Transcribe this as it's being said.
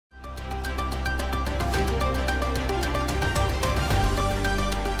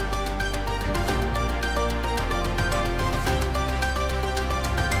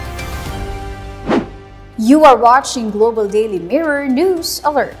You are watching Global Daily Mirror News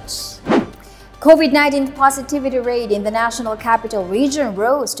Alerts. COVID-19 positivity rate in the National Capital Region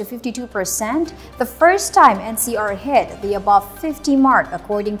rose to 52%, the first time NCR hit the above 50 mark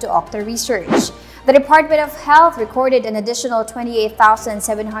according to Octa Research. The Department of Health recorded an additional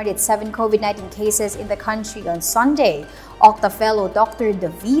 28,707 COVID-19 cases in the country on Sunday. Octa fellow Dr.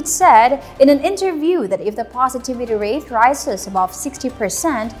 David said in an interview that if the positivity rate rises above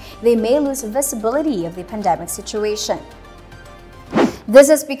 60%, they may lose visibility of the pandemic situation. This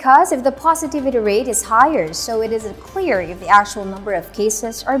is because if the positivity rate is higher, so it isn't clear if the actual number of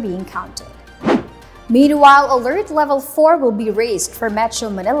cases are being counted. Meanwhile, Alert Level 4 will be raised for Metro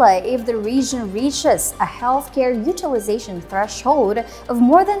Manila if the region reaches a healthcare utilization threshold of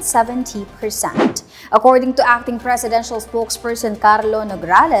more than 70%. According to Acting Presidential Spokesperson Carlo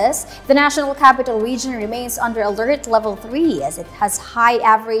Nograles, the National Capital Region remains under Alert Level 3 as it has high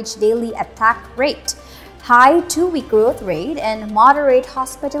average daily attack rate, high 2-week growth rate, and moderate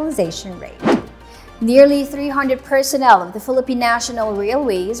hospitalization rate. Nearly 300 personnel of the Philippine National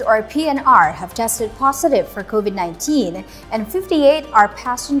Railways, or PNR, have tested positive for COVID-19, and 58 are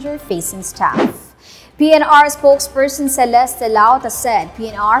passenger-facing staff. PNR spokesperson Celeste Lauta said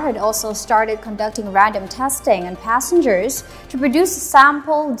PNR had also started conducting random testing on passengers to produce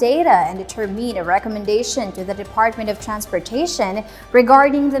sample data and determine a recommendation to the Department of Transportation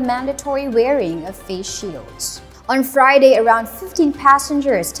regarding the mandatory wearing of face shields. On Friday, around 15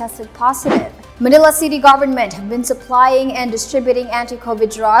 passengers tested positive. Manila City Gov't have been supplying and distributing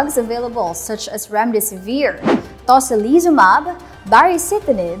anti-COVID drugs available such as remdesivir, tocilizumab,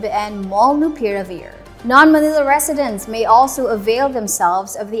 baricitinib, and molnupiravir. Non-Manila residents may also avail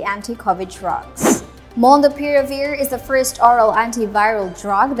themselves of the anti-COVID drugs. Molnupiravir is the first oral antiviral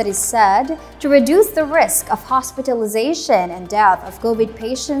drug that is said to reduce the risk of hospitalization and death of COVID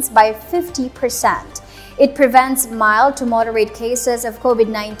patients by 50%. It prevents mild to moderate cases of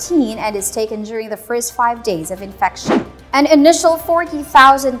COVID-19 and is taken during the first 5 days of infection. An initial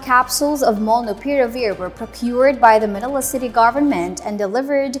 40,000 capsules of molnupiravir were procured by the Manila City Gov't and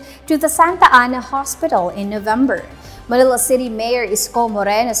delivered to the Santa Ana Hospital in November. Manila City Mayor Isko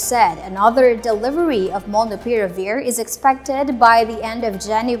Moreno said another delivery of molnupiravir is expected by the end of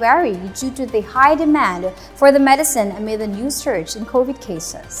January due to the high demand for the medicine amid the new surge in COVID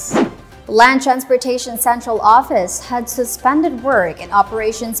cases. Land Transportation Central Office had suspended work and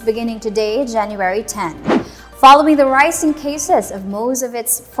operations beginning today, January 10, following the rising cases of most of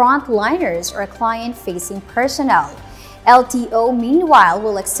its frontliners or client-facing personnel. LTO, meanwhile,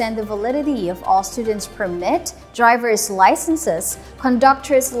 will extend the validity of all students' permit, driver's licenses,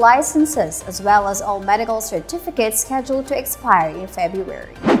 conductor's licenses, as well as all medical certificates scheduled to expire in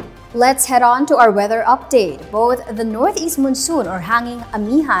February. Let's head on to our weather update. Both the northeast monsoon or hanging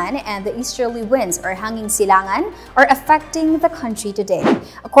amihan and the easterly winds or hanging silangan are affecting the country today.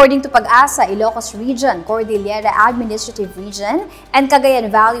 According to Pag-asa, Ilocos Region, Cordillera Administrative Region, and Cagayan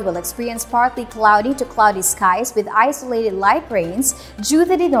Valley will experience partly cloudy to cloudy skies with isolated light rains due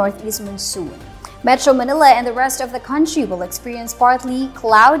to the northeast monsoon. Metro Manila and the rest of the country will experience partly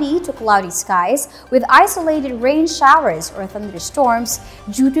cloudy to cloudy skies with isolated rain showers or thunderstorms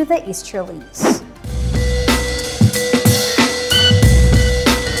due to the easterlies.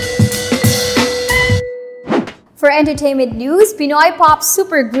 For entertainment news, Pinoy pop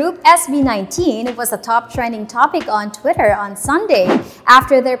supergroup SB19 was a top trending topic on Twitter on Sunday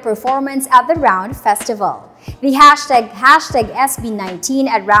after their performance at the Round Festival. The hashtag SB19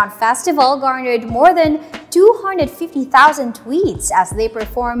 at Round Festival garnered more than 250,000 tweets as they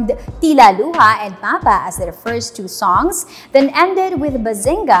performed Tila Luha and Mapa as their first two songs, then ended with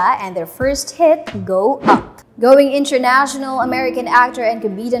Bazinga and their first hit, Go Up. Going international, American actor and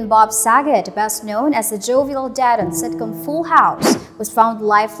comedian Bob Saget, best known as the jovial dad on sitcom Full House, was found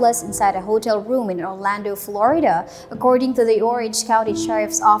lifeless inside a hotel room in Orlando, Florida, according to the Orange County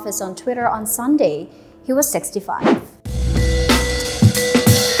Sheriff's Office on Twitter on Sunday. He was 65.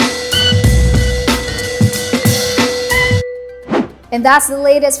 And that's the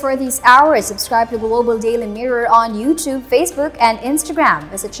latest for these hours. Subscribe to Global Daily Mirror on YouTube, Facebook, and Instagram.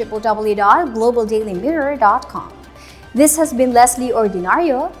 Visit www.globaldailymirror.com. This has been Leslie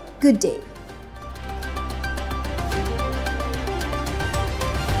Ordinario. Good day.